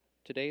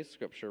Today's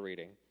scripture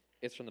reading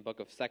is from the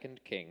book of 2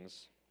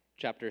 Kings,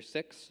 chapter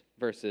 6,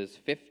 verses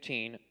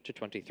 15 to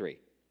 23.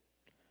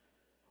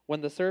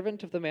 When the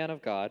servant of the man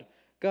of God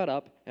got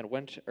up and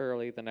went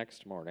early the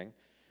next morning,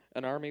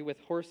 an army with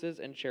horses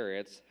and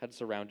chariots had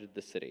surrounded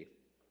the city.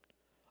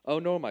 "Oh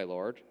no, my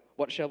lord,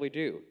 what shall we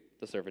do?"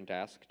 the servant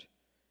asked.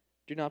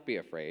 "Do not be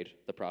afraid,"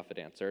 the prophet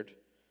answered.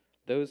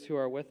 "Those who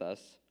are with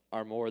us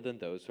are more than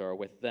those who are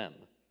with them."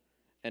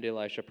 And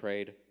Elisha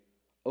prayed,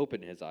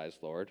 "Open his eyes,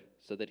 Lord,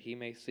 so that he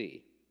may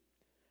see."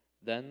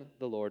 Then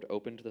the Lord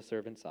opened the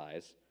servant's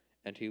eyes,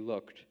 and he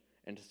looked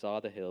and saw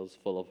the hills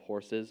full of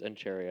horses and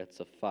chariots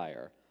of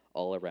fire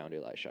all around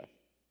Elisha.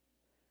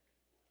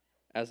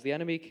 As the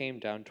enemy came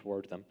down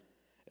toward them,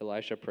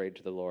 Elisha prayed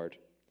to the Lord,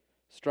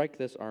 "Strike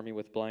this army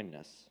with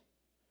blindness."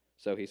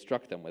 So he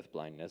struck them with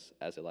blindness,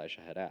 as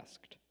Elisha had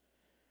asked.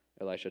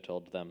 Elisha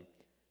told them,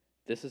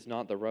 "This is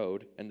not the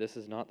road, and this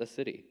is not the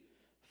city.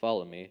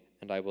 Follow me,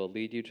 and I will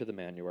lead you to the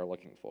man you are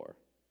looking for."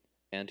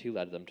 And he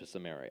led them to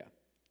Samaria.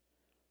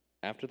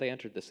 After they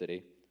entered the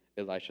city,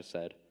 Elisha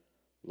said,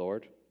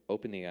 "Lord,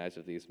 open the eyes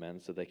of these men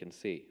so they can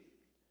see."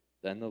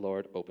 Then the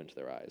Lord opened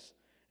their eyes,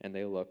 and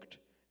they looked,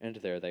 and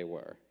there they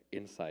were,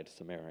 inside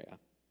Samaria.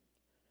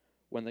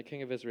 When the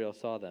king of Israel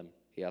saw them,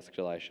 he asked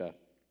Elisha,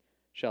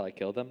 "Shall I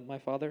kill them, my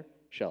father?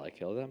 Shall I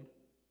kill them?"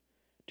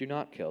 "Do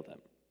not kill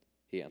them,"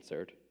 he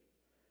answered.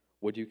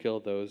 "Would you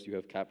kill those you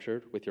have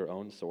captured with your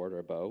own sword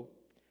or bow?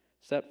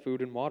 Set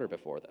food and water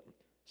before them,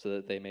 so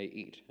that they may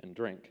eat and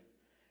drink,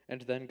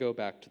 and then go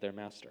back to their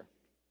master."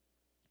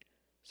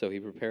 So he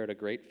prepared a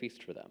great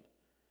feast for them,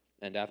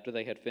 and after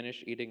they had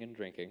finished eating and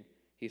drinking,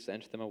 he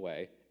sent them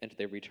away, and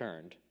they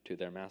returned to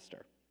their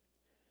master.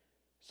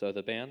 So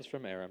the bands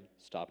from Aram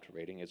stopped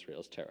raiding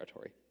Israel's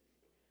territory.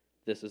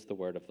 This is the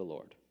word of the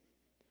Lord.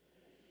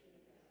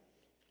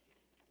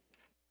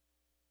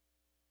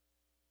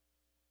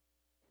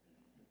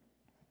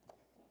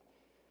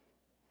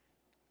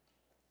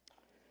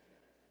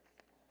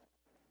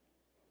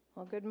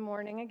 Well, good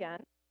morning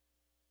again.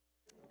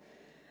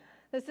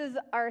 This is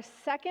our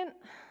second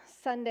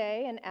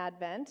Sunday in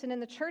Advent, and in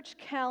the church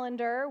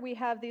calendar, we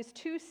have these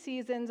two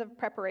seasons of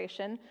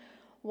preparation.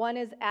 One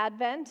is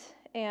Advent,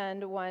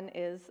 and one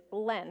is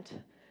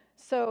Lent.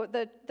 So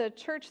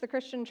the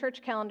Christian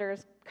church calendar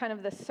is kind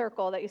of the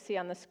circle that you see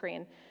on the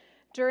screen.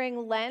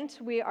 During Lent,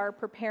 we are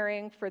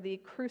preparing for the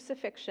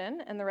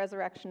crucifixion and the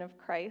resurrection of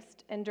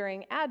Christ, and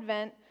during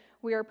Advent,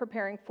 we are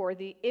preparing for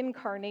the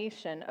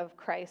incarnation of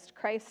Christ,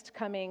 Christ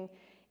coming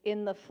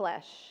in the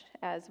flesh,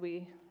 as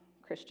we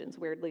Christians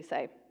weirdly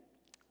say.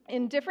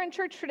 In different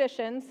church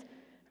traditions,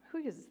 who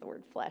uses the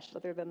word flesh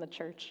other than the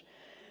church?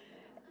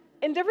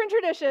 In different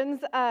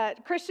traditions,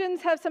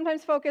 Christians have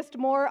sometimes focused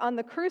more on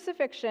the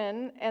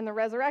crucifixion and the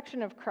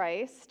resurrection of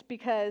Christ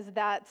because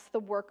that's the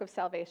work of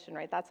salvation,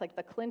 right? That's like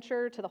the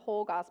clincher to the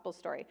whole gospel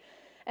story.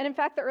 And in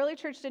fact, the early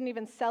church didn't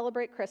even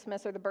celebrate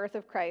Christmas or the birth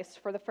of Christ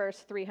for the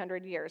first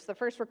 300 years. The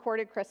first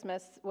recorded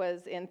Christmas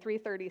was in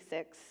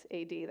 336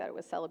 AD that it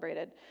was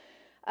celebrated.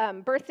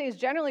 Birthdays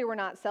generally were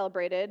not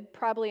celebrated,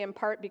 probably in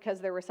part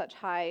because there were such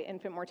high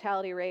infant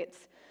mortality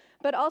rates.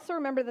 But also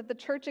remember that the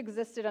church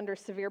existed under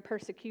severe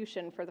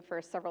persecution for the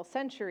first several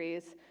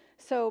centuries.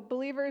 So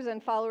believers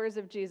and followers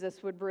of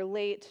Jesus would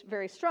relate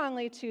very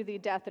strongly to the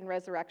death and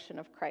resurrection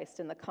of Christ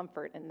and the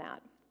comfort in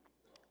that.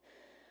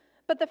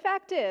 But the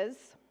fact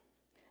is,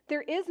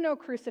 there is no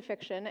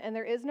crucifixion and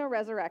there is no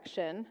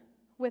resurrection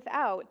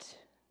without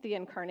the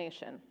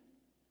incarnation.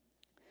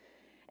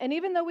 And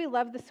even though we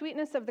love the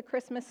sweetness of the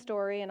Christmas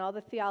story and all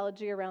the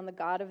theology around the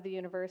God of the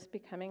universe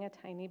becoming a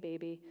tiny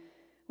baby,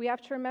 we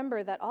have to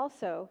remember that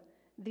also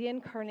the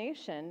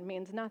incarnation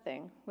means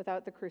nothing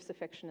without the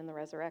crucifixion and the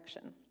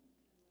resurrection.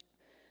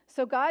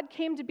 So God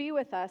came to be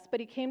with us, but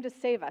he came to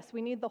save us.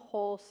 We need the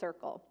whole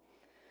circle.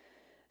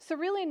 So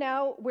really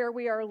now where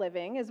we are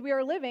living is we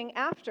are living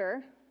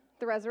after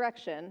the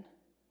resurrection,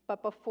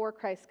 but before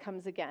Christ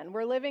comes again.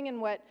 We're living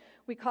in what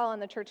we call on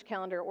the church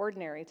calendar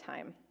ordinary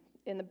time.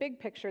 In the big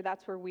picture,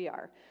 that's where we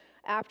are,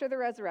 after the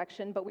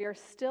resurrection, but we are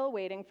still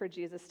waiting for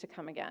Jesus to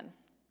come again.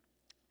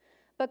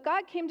 But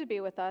God came to be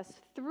with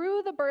us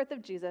through the birth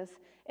of Jesus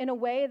in a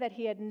way that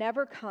he had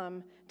never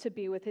come to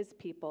be with his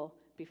people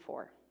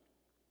before.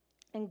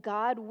 And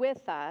God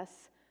with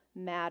us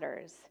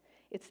matters.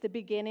 It's the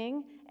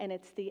beginning and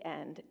it's the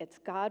end. It's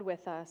God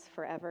with us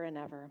forever and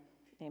ever.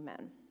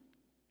 Amen.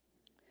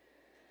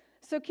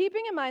 So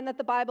keeping in mind that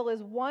the Bible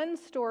is one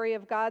story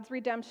of God's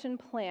redemption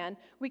plan,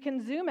 we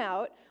can zoom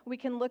out, we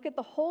can look at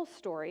the whole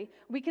story,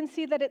 we can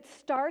see that it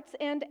starts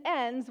and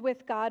ends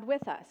with God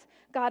with us.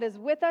 God is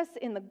with us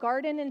in the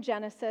garden in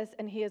Genesis,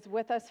 and he is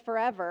with us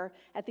forever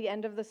at the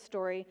end of the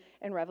story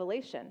in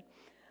Revelation.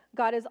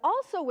 God is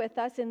also with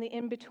us in the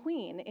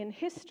in-between, in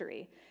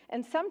history,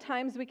 and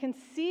sometimes we can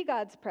see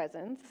God's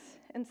presence,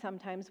 and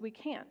sometimes we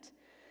can't.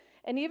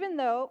 And even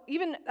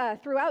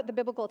throughout the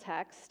biblical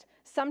text,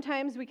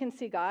 sometimes we can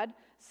see God,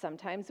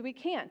 sometimes we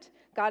can't.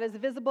 God is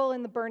visible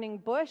in the burning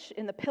bush,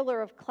 in the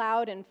pillar of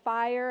cloud and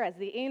fire, as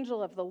the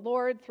angel of the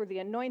Lord, through the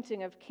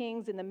anointing of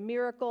kings, in the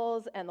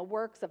miracles and the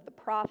works of the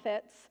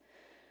prophets.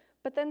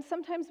 But then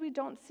sometimes we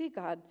don't see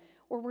God,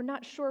 or we're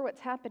not sure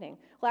what's happening.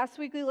 Last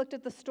week we looked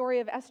at the story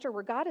of Esther,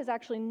 where God is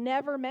actually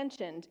never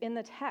mentioned in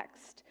the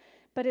text,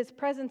 but his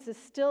presence is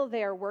still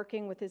there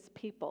working with his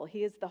people.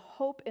 He is the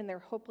hope in their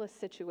hopeless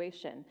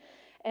situation.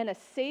 And a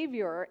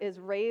Savior is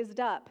raised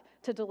up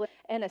to deliver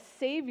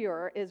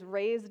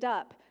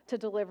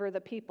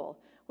the people,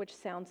 which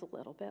sounds a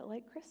little bit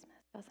like Christmas,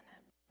 doesn't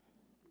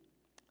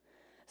it?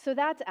 So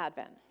that's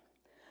Advent.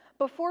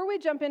 Before we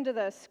jump into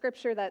the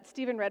scripture that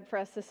Stephen read for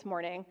us this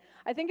morning,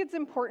 I think it's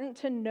important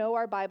to know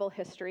our Bible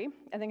history.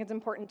 I think it's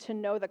important to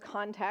know the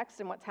context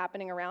and what's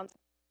happening around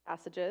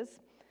passages.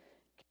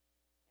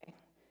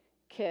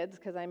 Kids,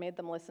 because I made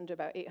them listen to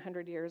about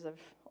 800 years of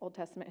Old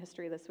Testament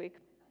history this week.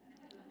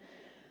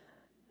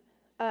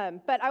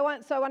 But I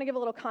want to give a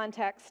little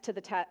context to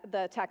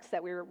the text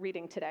that we were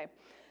reading today.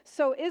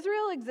 So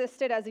Israel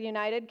existed as a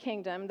united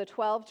kingdom, the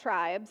 12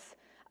 tribes,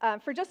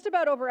 for just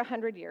about over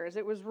 100 years.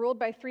 It was ruled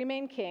by three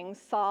main kings: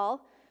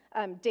 Saul,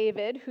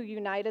 David, who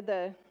united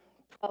the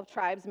 12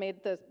 tribes,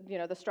 made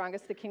the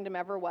strongest the kingdom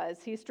ever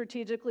was. He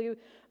strategically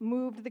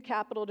moved the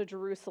capital to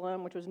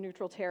Jerusalem, which was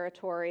neutral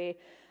territory,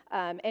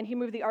 and he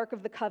moved the Ark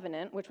of the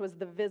Covenant, which was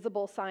the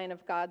visible sign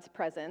of God's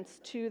presence,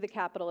 to the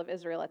capital of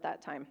Israel at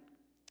that time.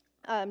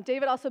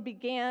 David also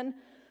began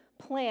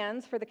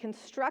plans for the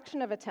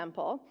construction of a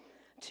temple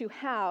to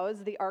house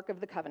the Ark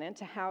of the Covenant,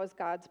 to house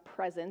God's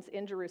presence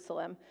in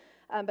Jerusalem.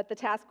 But the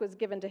task was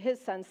given to his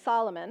son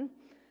Solomon.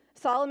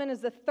 Solomon is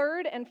the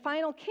third and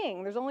final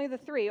king, there's only the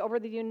three, over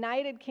the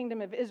united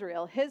kingdom of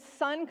Israel. His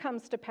son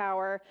comes to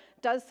power,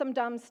 does some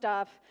dumb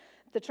stuff.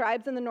 The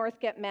tribes in the north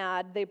get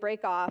mad, they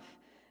break off.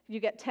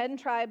 You get 10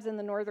 tribes in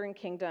the northern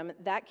kingdom.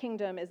 That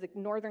kingdom is the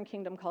northern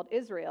kingdom called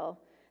Israel.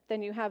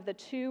 Then you have the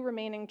two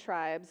remaining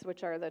tribes,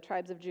 which are the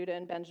tribes of Judah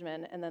and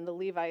Benjamin, and then the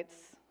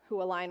Levites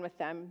who align with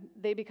them.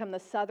 They become the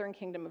southern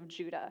kingdom of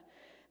Judah.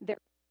 They're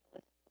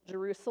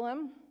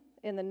Jerusalem.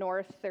 In the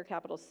north, their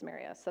capital is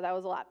Samaria. So that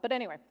was a lot. But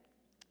anyway,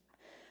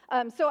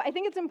 so I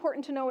think it's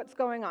important to know what's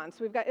going on. So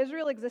we've got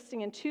Israel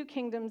existing in two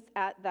kingdoms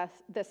at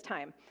this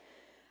time.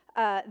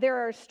 There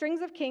are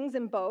strings of kings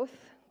in both,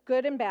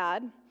 good and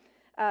bad.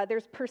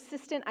 There's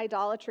persistent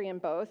idolatry in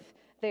both.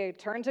 They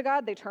turn to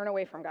God, they turn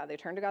away from God. They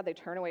turn to God, they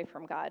turn away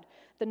from God.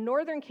 The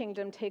northern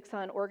kingdom takes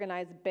on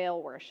organized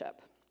Baal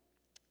worship.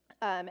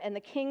 And the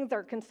kings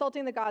are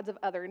consulting the gods of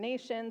other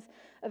nations.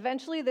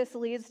 Eventually, this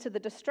leads to the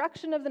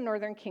destruction of the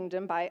northern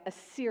kingdom by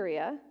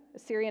Assyria.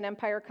 Assyrian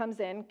Empire comes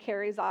in,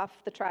 carries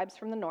off the tribes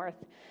from the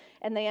north,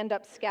 and they end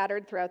up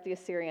scattered throughout the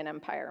Assyrian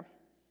Empire.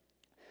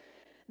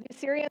 The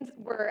Assyrians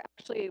were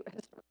actually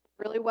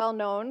really well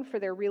known for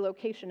their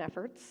relocation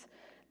efforts.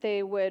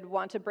 They would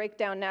want to break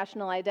down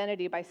national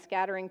identity by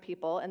scattering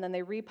people, and then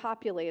they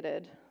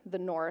repopulated the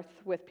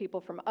north with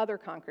people from other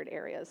conquered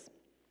areas.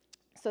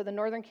 So the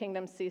northern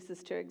kingdom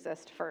ceases to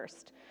exist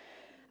first.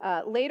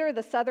 Later,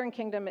 the southern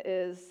kingdom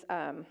is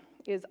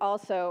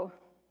also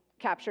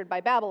captured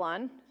by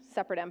Babylon.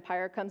 Separate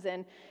empire comes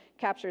in,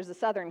 captures the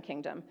southern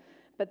kingdom.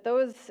 But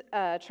those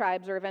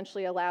tribes are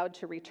eventually allowed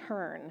to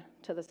return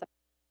to the south.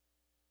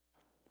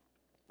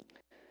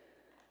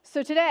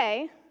 So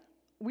today,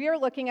 we are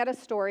looking at a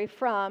story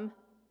from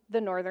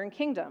the northern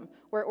kingdom,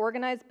 where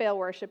organized Baal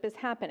worship is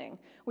happening.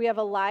 We have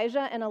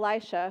Elijah and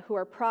Elisha who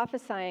are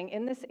prophesying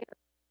in this area.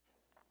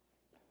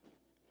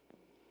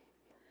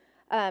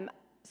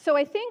 So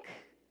I think,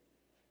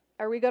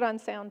 are we good on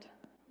sound?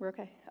 We're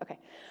okay? Okay.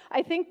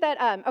 I think that,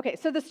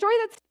 so the story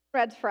that's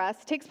read for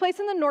us takes place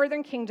in the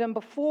northern kingdom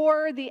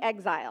before the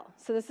exile.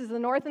 So this is the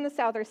north and the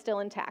south are still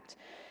intact.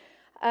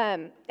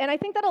 And I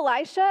think that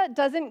Elisha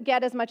doesn't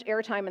get as much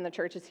airtime in the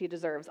church as he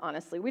deserves,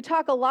 honestly. We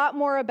talk a lot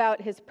more about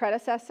his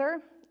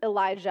predecessor,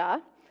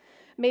 Elijah,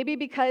 maybe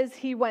because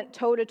he went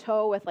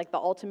toe-to-toe with like the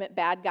ultimate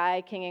bad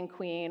guy, king and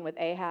queen, with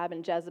Ahab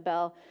and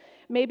Jezebel.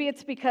 Maybe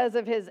it's because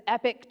of his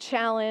epic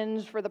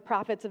challenge for the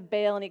prophets of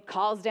Baal and he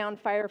calls down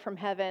fire from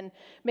heaven.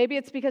 Maybe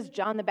it's because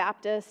John the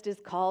Baptist is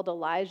called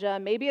Elijah.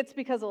 Maybe it's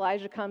because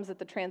Elijah comes at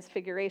the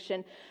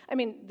transfiguration. I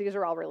mean, these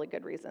are all really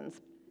good reasons.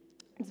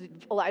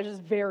 Elijah's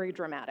very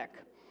dramatic.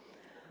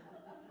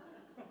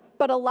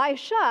 But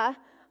Elisha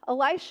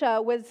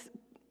was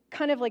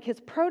kind of like his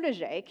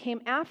protege,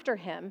 came after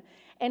him,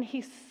 and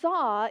he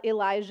saw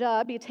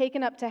Elijah be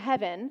taken up to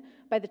heaven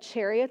by the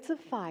chariots of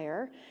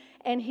fire,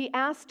 and he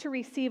asked to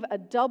receive a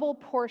double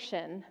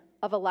portion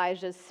of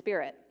Elijah's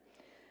spirit.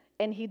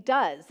 And he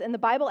does. And the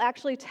Bible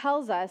actually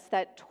tells us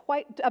that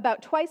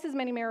about twice as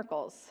many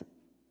miracles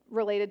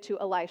related to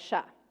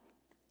Elisha.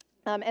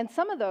 And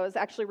some of those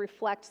actually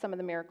reflect some of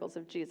the miracles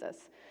of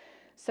Jesus.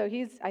 So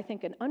he's, I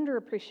think, an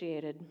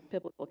underappreciated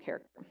biblical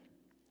character.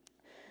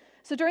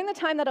 So during the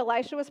time that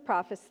Elisha was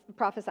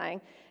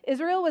prophesying,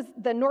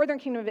 the northern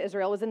kingdom of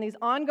Israel was in these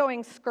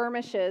ongoing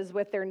skirmishes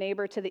with their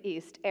neighbor to the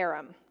east,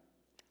 Aram.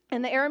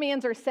 And the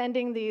Arameans are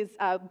sending these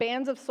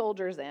bands of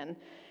soldiers in,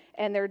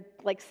 and they're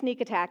like sneak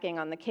attacking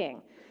on the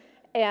king.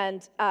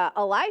 And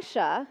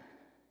Elisha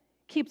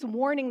keeps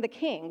warning the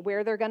king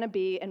where they're going to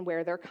be and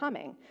where they're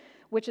coming,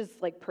 which is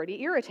like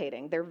pretty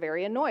irritating. They're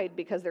very annoyed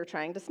because they're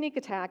trying to sneak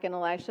attack, and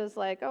Elisha's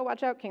like, oh,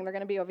 watch out, king, they're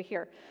going to be over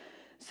here.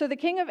 So the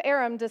king of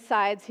Aram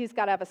decides he's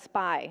got to have a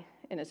spy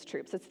in his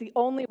troops. It's the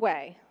only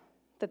way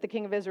that the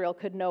king of Israel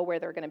could know where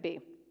they're going to be.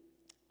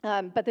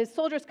 But the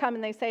soldiers come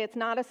and they say, it's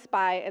not a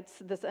spy, it's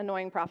this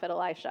annoying prophet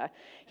Elisha.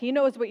 He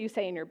knows what you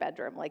say in your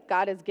bedroom. Like,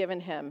 God has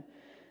given him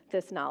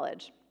this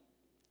knowledge.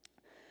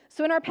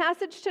 So in our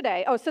passage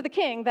today, so the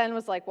king then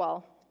was like,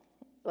 well,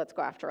 let's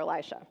go after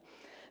Elisha.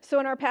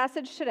 So in our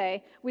passage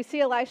today, we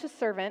see Elisha's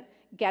servant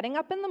getting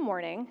up in the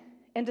morning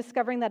and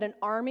discovering that an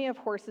army of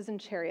horses and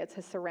chariots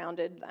has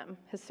surrounded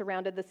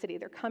the city.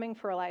 They're coming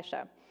for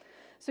Elisha.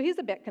 So he's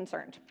a bit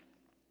concerned.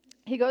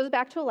 He goes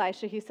back to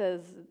Elisha. He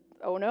says,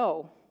 oh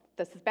no,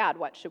 this is bad.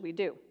 What should we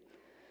do?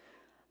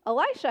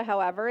 Elisha,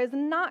 however, is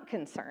not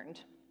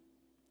concerned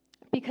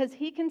because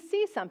he can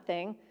see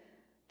something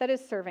that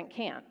his servant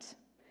can't.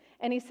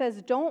 And he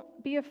says,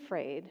 don't be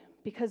afraid,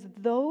 because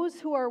those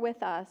who are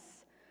with us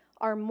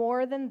are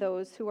more than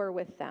those who are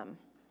with them.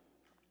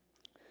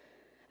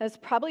 This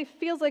probably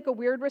feels like a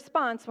weird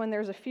response when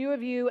there's a few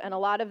of you and a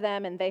lot of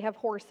them, and they have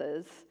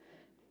horses,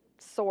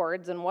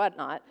 swords, and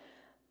whatnot.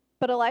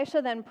 But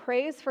Elisha then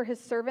prays for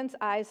his servant's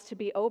eyes to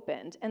be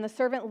opened, and the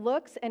servant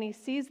looks and he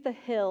sees the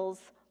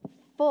hills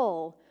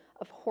full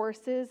of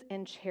horses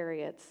and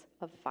chariots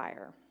of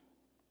fire.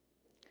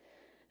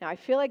 Now, I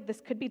feel like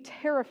this could be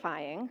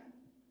terrifying,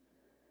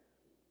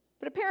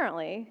 but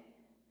apparently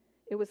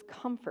it was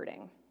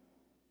comforting.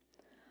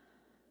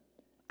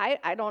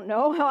 I don't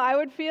know how I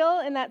would feel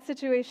in that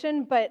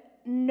situation, but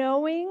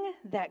knowing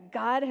that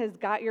God has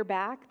got your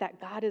back, that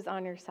God is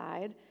on your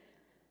side,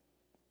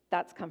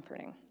 that's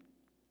comforting.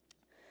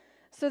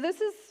 So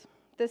this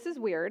is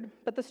weird,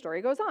 but the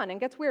story goes on and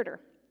gets weirder.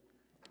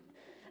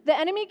 The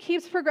enemy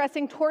keeps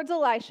progressing towards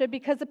Elisha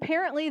because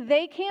apparently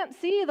they can't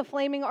see the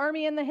flaming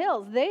army in the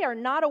hills. They are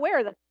not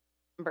aware that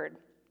they're numbered.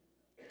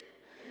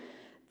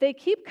 They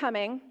keep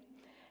coming,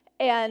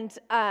 and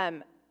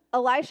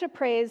Elisha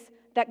prays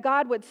that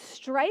God would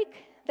strike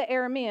the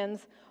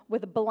Arameans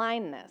with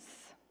blindness,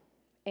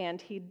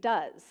 and he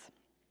does.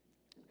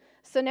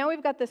 So now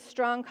we've got this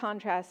strong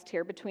contrast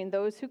here between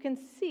those who can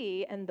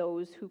see and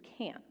those who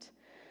can't.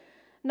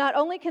 Not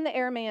only can the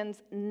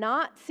Arameans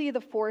not see the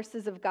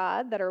forces of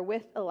God that are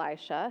with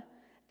Elisha,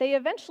 they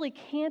eventually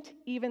can't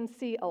even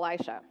see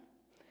Elisha.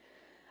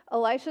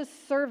 Elisha's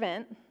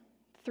servant,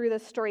 through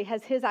this story,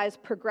 has his eyes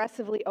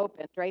progressively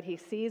opened, right? He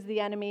sees the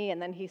enemy,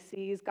 and then he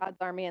sees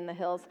God's army in the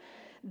hills.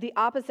 The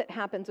opposite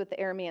happens with the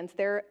Arameans.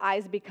 Their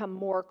eyes become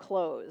more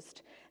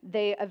closed.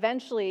 They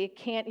eventually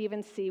can't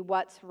even see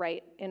what's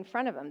right in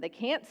front of them. They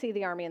can't see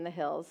the army in the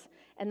hills,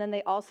 and then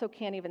they also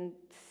can't even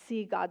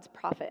see God's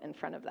prophet in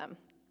front of them.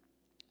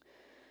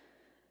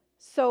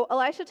 So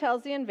Elisha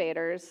tells the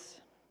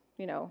invaders,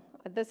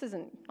 this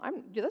isn't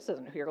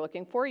who you're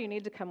looking for. You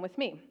need to come with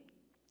me.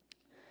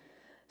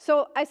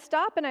 So I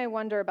stop and I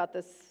wonder about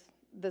this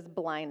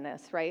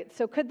blindness, right?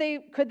 So could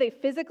they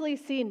physically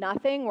see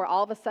nothing where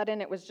all of a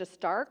sudden it was just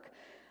dark?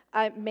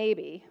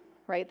 Maybe,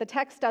 right? The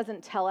text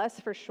doesn't tell us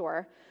for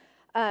sure.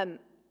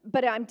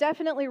 But I'm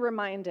definitely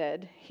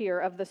reminded here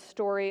of the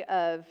story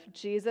of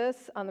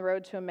Jesus on the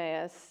road to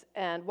Emmaus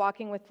and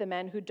walking with the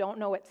men who don't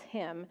know it's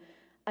him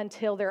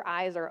until their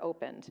eyes are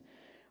opened,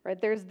 right?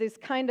 There's this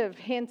kind of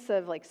hints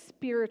of like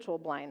spiritual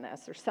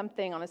blindness or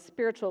something on a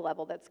spiritual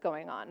level that's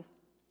going on.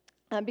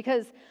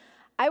 Because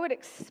I would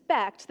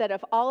expect that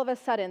if all of a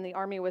sudden the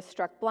army was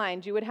struck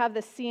blind, you would have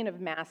this scene of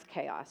mass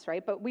chaos,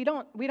 right? But we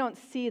don't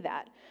see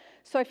that.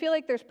 So I feel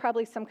like there's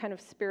probably some kind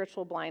of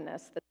spiritual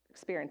blindness that they're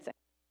experiencing.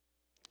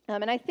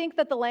 And I think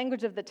that the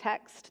language of the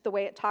text, the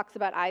way it talks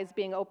about eyes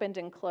being opened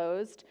and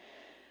closed,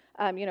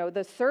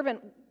 the servant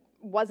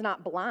was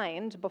not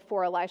blind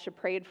before Elisha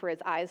prayed for his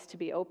eyes to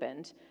be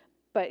opened,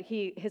 but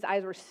his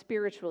eyes were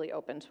spiritually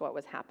open to what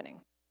was happening.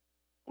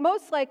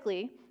 Most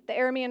likely, the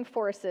Aramean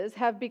forces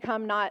have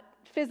become not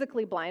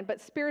physically blind,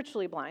 but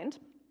spiritually blind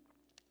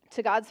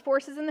to God's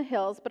forces in the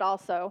hills, but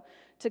also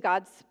to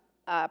God's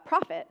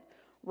prophet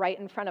right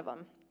in front of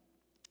them.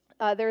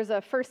 There's a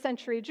first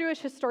century Jewish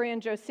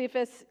historian,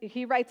 Josephus.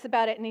 He writes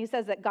about it, and he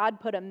says that God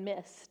put a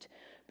mist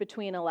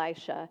between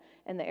Elisha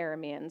and the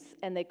Arameans,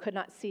 and they could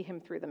not see him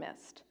through the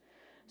mist.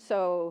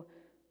 So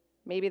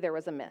maybe there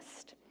was a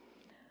mist.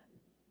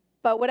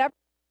 But whatever,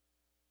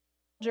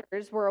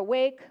 soldiers were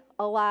awake,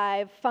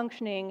 alive,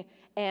 functioning,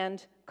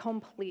 and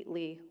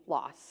completely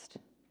lost.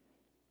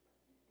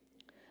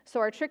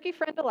 So our tricky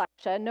friend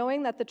Elisha,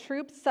 knowing that the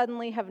troops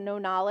suddenly have no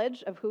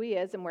knowledge of who he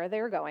is and where they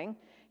are going,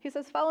 he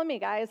says, follow me,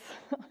 guys.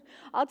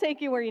 I'll take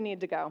you where you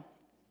need to go.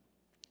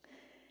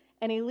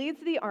 And he leads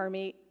the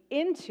army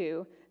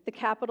into the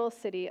capital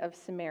city of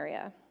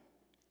Samaria.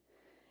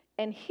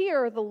 And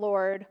here the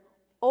Lord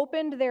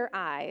opened their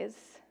eyes,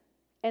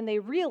 and they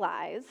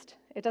realized,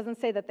 it doesn't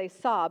say that they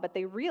saw, but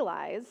they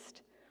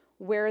realized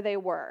where they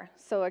were.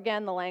 So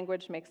again, the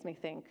language makes me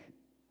think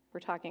we're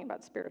talking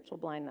about spiritual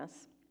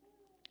blindness.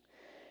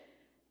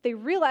 They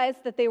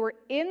realized that they were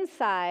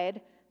inside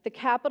the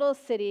capital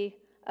city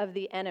of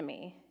the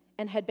enemy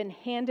and had been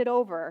handed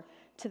over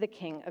to the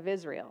king of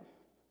Israel.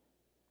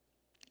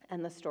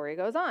 And the story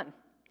goes on.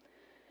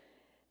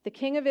 The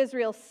king of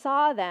Israel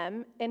saw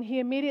them, and he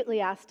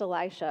immediately asked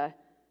Elisha,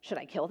 "Should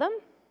I kill them?"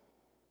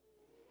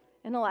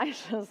 And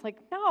Elisha was like,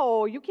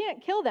 "No, you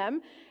can't kill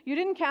them. You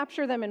didn't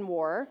capture them in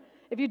war.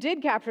 If you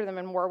did capture them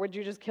in war, would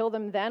you just kill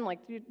them then? Like,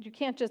 you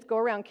can't just go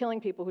around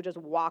killing people who just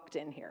walked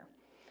in here."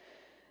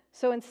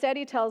 So instead,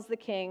 he tells the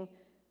king,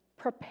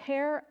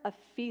 "Prepare a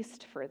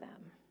feast for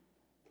them."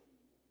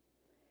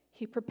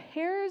 He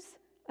prepares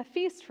a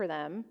feast for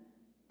them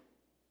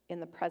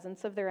in the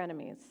presence of their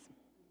enemies.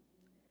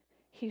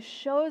 He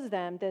shows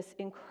them this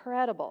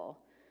incredible,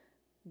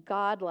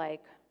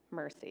 godlike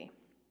mercy.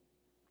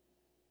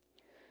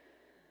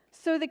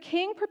 So the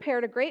king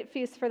prepared a great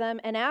feast for them,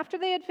 and after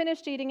they had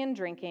finished eating and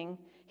drinking,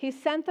 he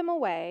sent them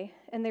away,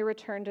 and they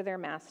returned to their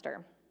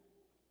master.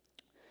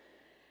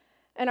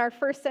 And our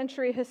first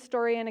century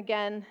historian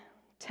again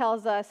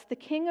tells us the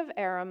king of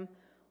Aram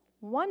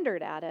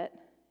wondered at it,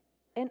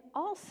 and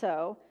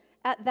also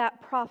at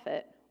that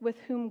prophet with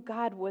whom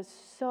God was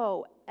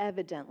so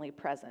evidently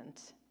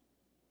present.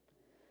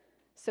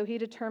 So he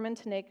determined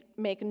to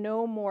make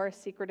no more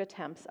secret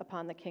attempts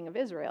upon the king of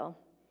Israel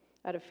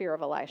out of fear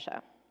of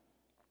Elisha.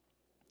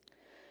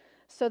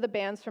 So the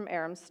bands from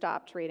Aram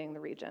stopped raiding the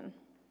region.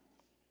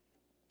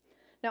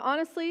 Now,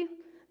 honestly,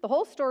 the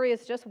whole story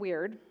is just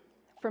weird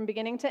from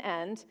beginning to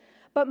end,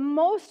 but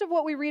most of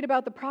what we read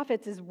about the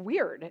prophets is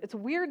weird. It's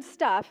weird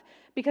stuff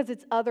because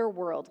it's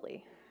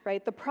otherworldly,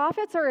 right? The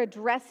prophets are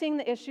addressing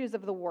the issues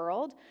of the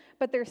world,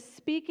 but they're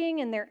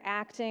speaking and they're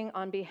acting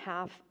on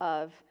behalf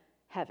of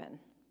heaven.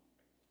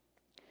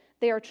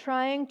 They are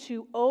trying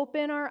to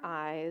open our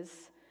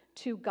eyes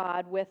to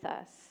God with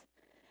us.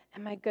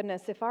 And my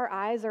goodness, if our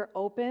eyes are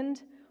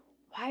opened,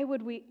 why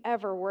would we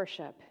ever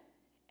worship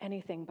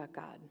anything but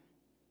God?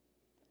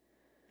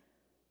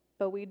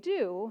 But we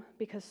do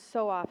because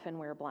so often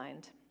we're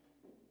blind.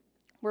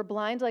 We're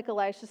blind like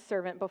Elisha's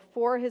servant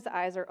before his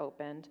eyes are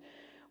opened.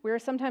 We are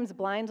sometimes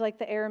blind like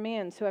the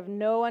Arameans who have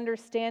no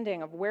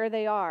understanding of where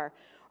they are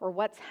or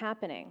what's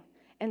happening.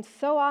 And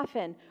so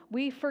often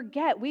we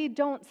forget, we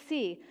don't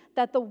see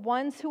that the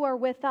ones who are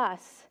with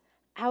us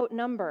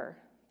outnumber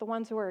the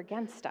ones who are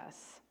against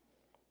us.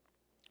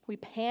 We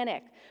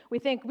panic. We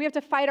think we have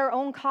to fight our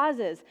own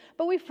causes,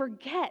 but we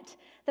forget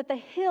that the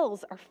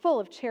hills are full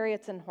of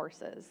chariots and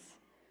horses,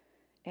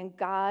 and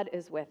God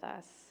is with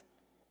us.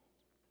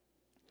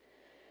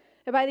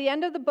 And by the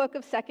end of the book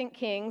of 2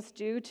 Kings,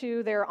 due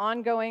to their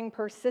ongoing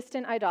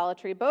persistent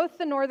idolatry, both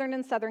the northern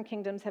and southern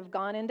kingdoms have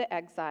gone into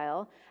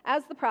exile,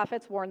 as the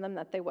prophets warned them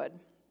that they would.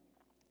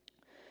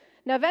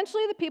 Now,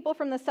 eventually, the people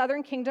from the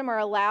southern kingdom are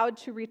allowed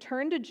to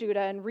return to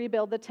Judah and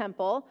rebuild the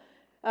temple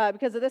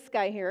because of this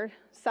guy here,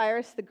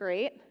 Cyrus the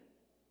Great.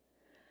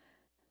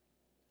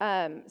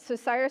 So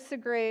Cyrus the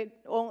Great,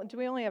 do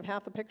we only have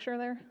half a picture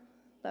there?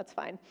 That's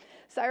fine.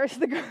 Cyrus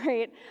the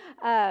Great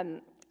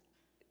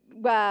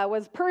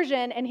was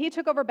Persian, and he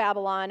took over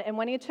Babylon, and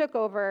when he took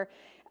over,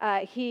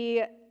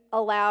 he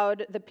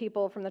allowed the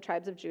people from the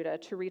tribes of Judah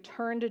to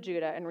return to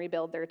Judah and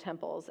rebuild their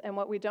temples. And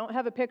what we don't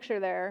have a picture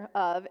there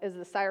of is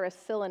the Cyrus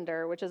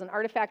cylinder, which is an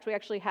artifact we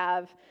actually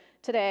have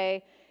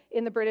today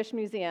in the British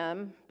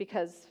Museum,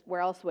 because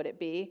where else would it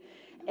be?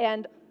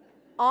 And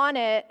on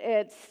it,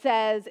 it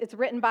says, it's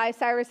written by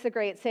Cyrus the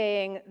Great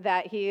saying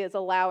that he is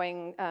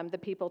allowing the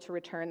people to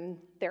return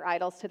their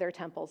idols to their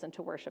temples and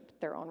to worship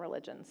their own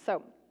religions.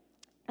 So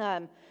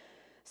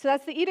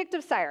that's the Edict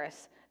of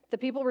Cyrus. The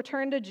people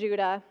returned to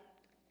Judah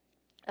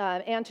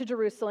and to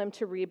Jerusalem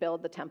to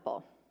rebuild the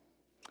temple.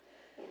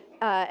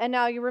 And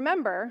now you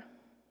remember,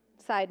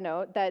 side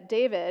note, that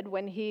David,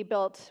 when he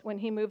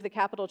moved the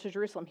capital to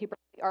Jerusalem, he brought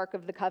the Ark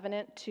of the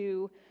Covenant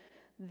to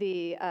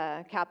the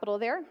capital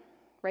there,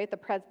 right?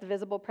 The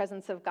visible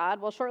presence of God.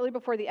 Well, shortly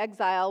before the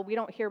exile, we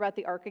don't hear about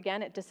the Ark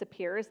again. It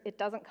disappears. It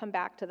doesn't come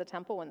back to the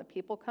temple when the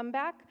people come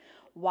back.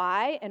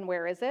 Why and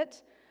where is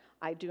it?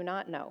 I do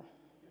not know.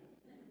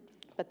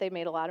 But they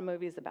made a lot of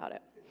movies about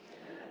it.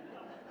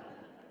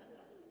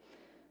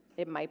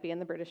 It might be in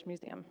the British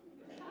Museum.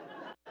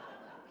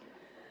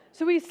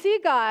 So we see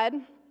God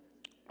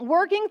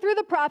working through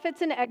the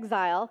prophets in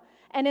exile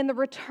and in the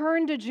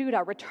return to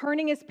Judah,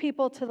 returning his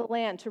people to the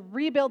land to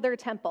rebuild their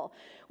temple.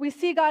 We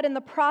see God in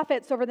the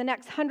prophets over the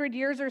next 100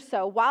 years or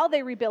so while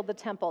they rebuild the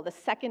temple, the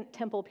second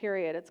temple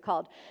period it's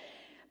called.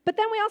 But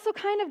then we also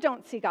kind of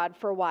don't see God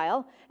for a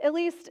while, at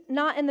least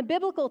not in the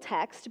biblical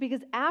text,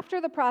 because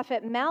after the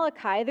prophet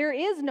Malachi, there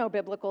is no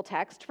biblical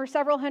text for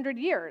several hundred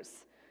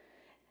years.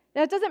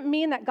 Now, it doesn't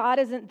mean that God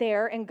isn't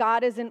there and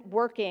God isn't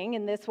working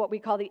in this, what we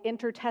call the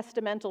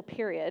intertestamental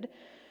period.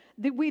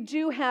 We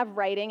do have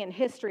writing and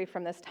history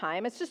from this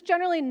time. It's just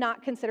generally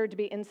not considered to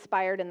be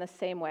inspired in the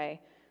same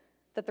way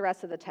that the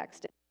rest of the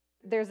text is.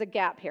 There's a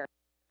gap here.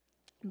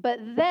 But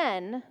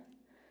then,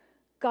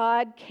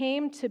 God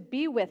came to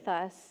be with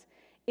us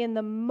in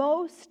the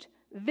most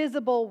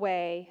visible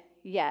way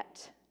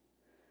yet,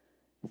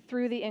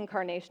 through the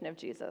incarnation of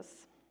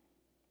Jesus.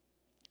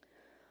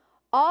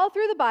 All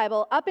through the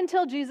Bible, up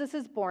until Jesus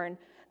is born,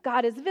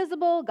 God is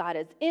visible, God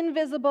is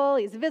invisible,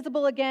 he's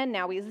visible again,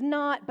 now he's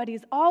not, but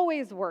he's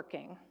always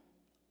working.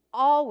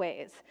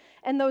 always.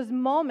 And those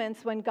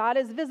moments when God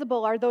is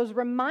visible are those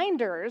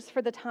reminders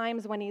for the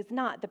times when he's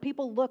not. The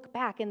people look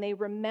back and they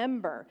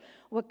remember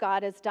what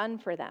God has done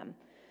for them.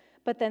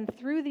 But then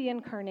through the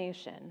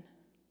incarnation,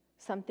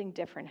 something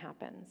different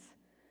happens.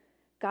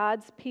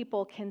 God's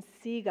people can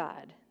see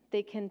God.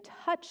 They can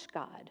touch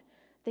God.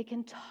 They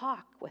can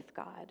talk with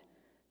God.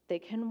 They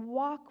can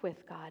walk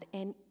with God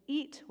and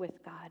eat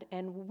with God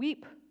and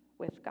weep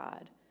with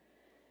God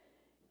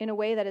in a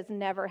way that has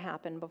never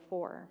happened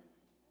before.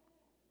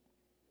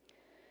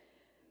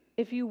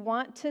 If you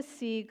want to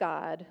see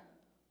God,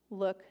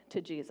 look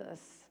to Jesus.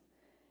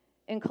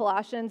 In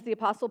Colossians, the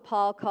Apostle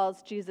Paul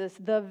calls Jesus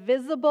the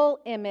visible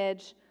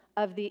image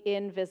of the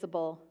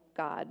invisible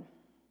God.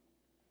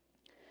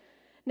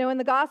 Now, in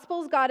the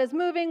Gospels, God is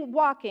moving,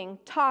 walking,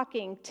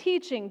 talking,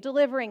 teaching,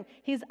 delivering.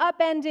 He's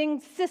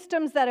upending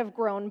systems that have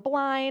grown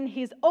blind.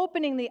 He's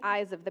opening the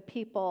eyes of the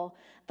people.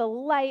 The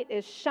light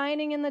is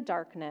shining in the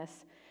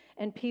darkness,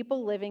 and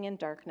people living in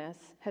darkness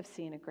have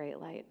seen a great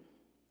light.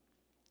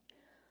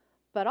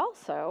 But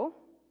also,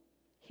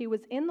 he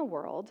was in the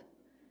world,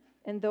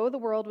 and though the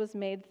world was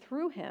made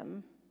through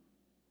him,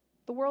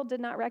 the world did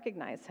not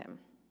recognize him.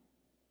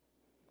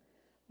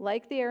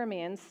 Like the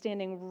Arameans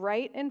standing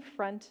right in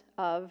front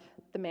of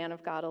the man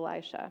of God,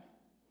 Elisha.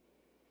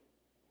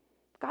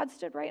 God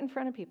stood right in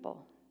front of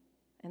people,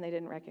 and they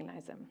didn't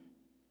recognize him.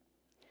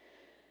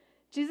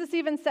 Jesus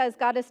even says,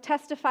 God has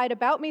testified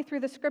about me through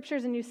the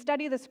scriptures, and you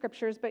study the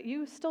scriptures, but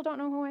you still don't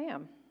know who I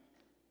am.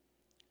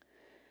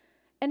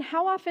 And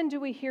how often do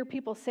we hear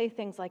people say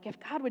things like, if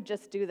God would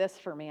just do this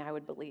for me, I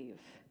would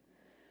believe.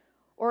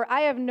 Or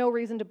I have no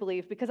reason to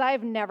believe because I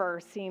have never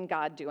seen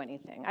God do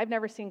anything. I've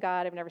never seen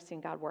God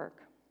work.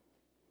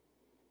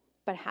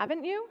 But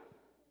haven't you?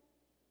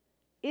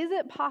 Is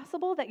it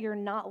possible that you're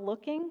not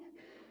looking?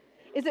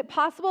 Is it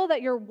possible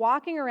that you're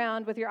walking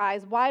around with your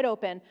eyes wide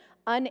open,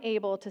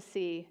 unable to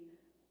see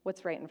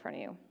what's right in front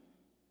of you?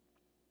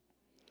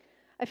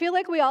 I feel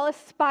like we all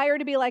aspire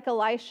to be like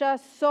Elisha,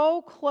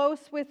 so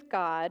close with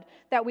God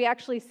that we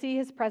actually see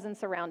his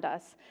presence around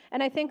us.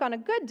 And I think on a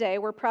good day,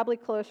 we're probably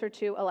closer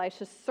to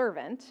Elisha's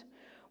servant,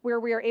 where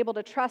we are able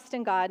to trust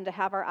in God and to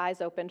have our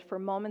eyes opened for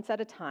moments at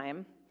a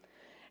time.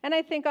 And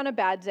I think on a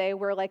bad day,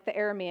 we're like the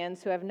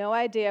Arameans who have no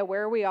idea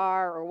where we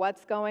are or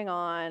what's going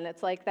on.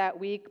 It's like that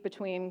week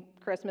between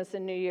Christmas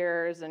and New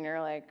Year's, and you're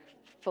like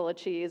full of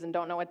cheese and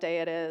don't know what day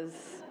it is.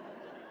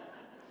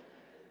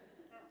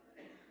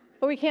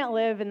 But we can't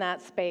live in that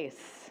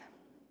space.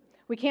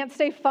 We can't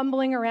stay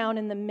fumbling around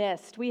in the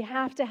mist. We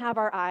have to have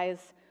our eyes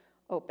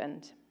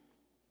opened.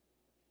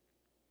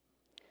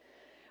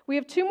 We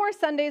have 2 more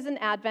Sundays in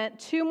Advent,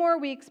 2 more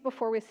weeks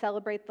before we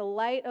celebrate the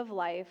light of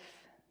life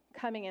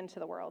coming into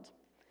the world.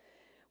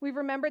 We've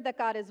remembered that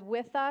God is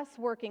with us,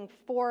 working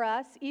for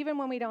us, even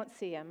when we don't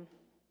see him.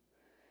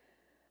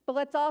 But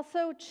let's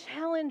also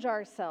challenge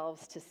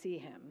ourselves to see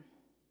him,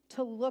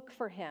 to look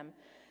for him.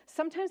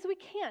 Sometimes we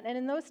can't, and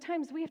in those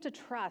times we have to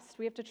trust.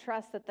 We have to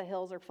trust that the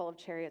hills are full of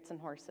chariots and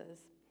horses.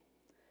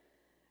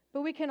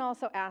 But we can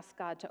also ask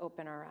God to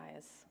open our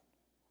eyes,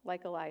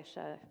 like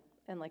Elisha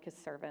and like his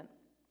servant.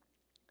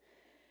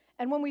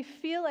 And when we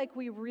feel like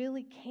we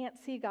really can't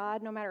see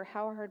God, no matter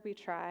how hard we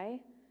try,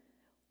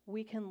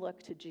 we can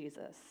look to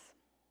Jesus.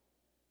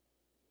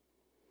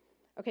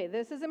 Okay,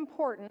 this is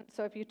important,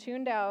 so if you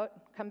tuned out,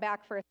 come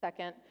back for a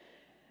second,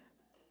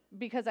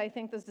 because I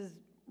think this is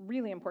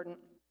really important.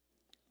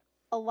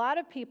 A lot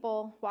of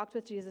people walked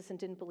with Jesus and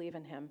didn't believe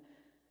in him,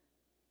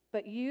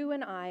 but you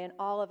and I and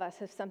all of us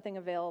have something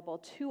available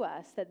to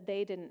us that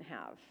they didn't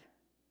have.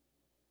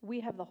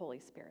 We have the Holy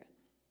Spirit.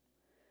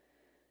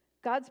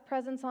 God's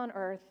presence on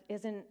earth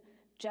isn't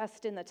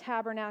just in the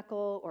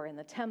tabernacle or in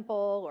the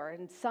temple or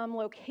in some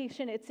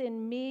location. It's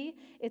in me,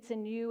 it's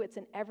in you, it's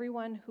in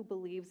everyone who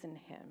believes in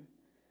him.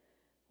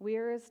 We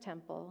are his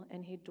temple,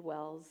 and he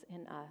dwells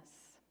in us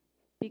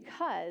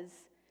because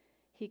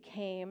he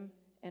came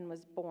and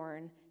was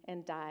born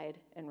and died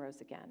and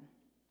rose again.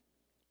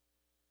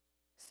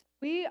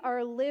 We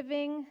are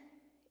living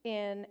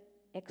in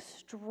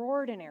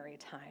extraordinary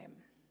time.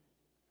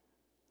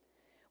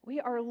 We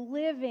are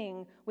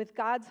living with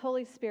God's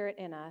Holy Spirit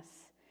in us,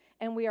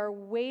 and we are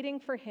waiting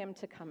for him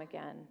to come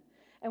again.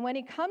 And when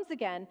he comes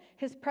again,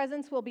 his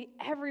presence will be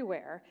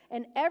everywhere,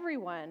 and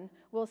everyone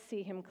will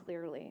see him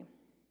clearly.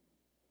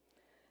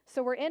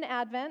 So we're in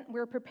Advent.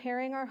 We're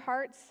preparing our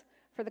hearts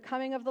for the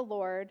coming of the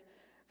Lord,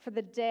 for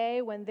the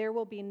day when there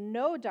will be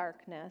no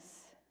darkness,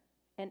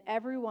 and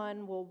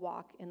everyone will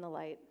walk in the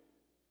light.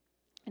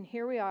 And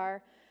here we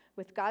are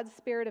with God's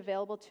Spirit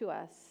available to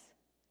us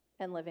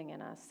and living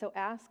in us. So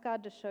ask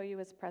God to show you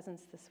his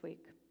presence this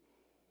week.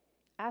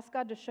 Ask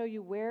God to show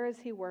you, where is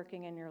he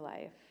working in your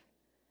life?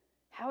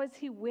 How is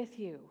he with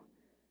you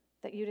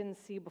that you didn't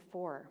see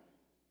before?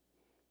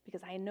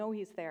 Because I know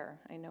he's there.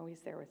 I know he's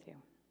there with you.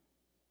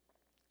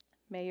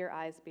 May your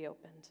eyes be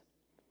opened.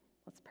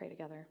 Let's pray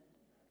together.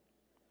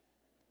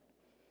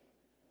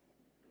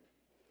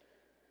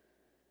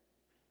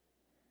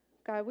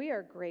 God, we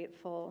are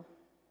grateful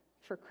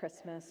for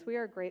Christmas. We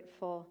are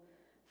grateful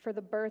for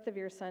the birth of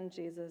your Son,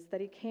 Jesus,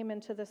 that he came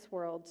into this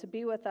world to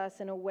be with us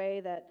in a way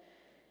that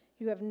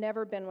you have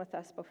never been with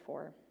us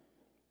before.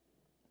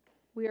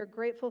 We are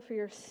grateful for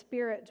your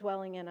Spirit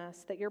dwelling in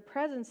us, that your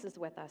presence is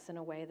with us in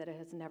a way that it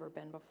has never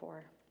been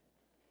before.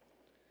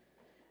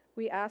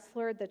 We ask,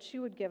 Lord, that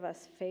you would give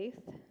us faith,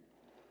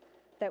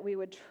 that we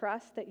would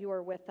trust that you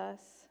are with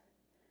us,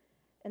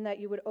 and that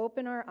you would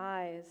open our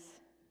eyes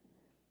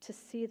to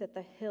see that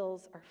the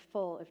hills are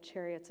full of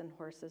chariots and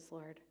horses,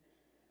 Lord.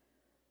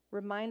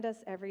 Remind us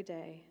every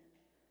day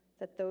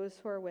that those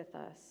who are with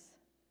us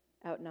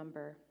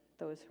outnumber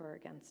those who are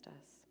against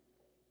us.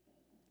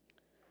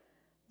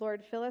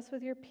 Lord, fill us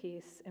with your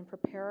peace and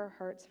prepare our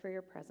hearts for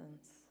your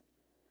presence.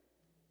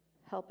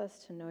 Help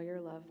us to know your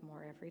love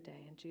more every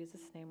day. In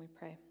Jesus' name we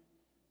pray.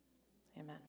 Amen.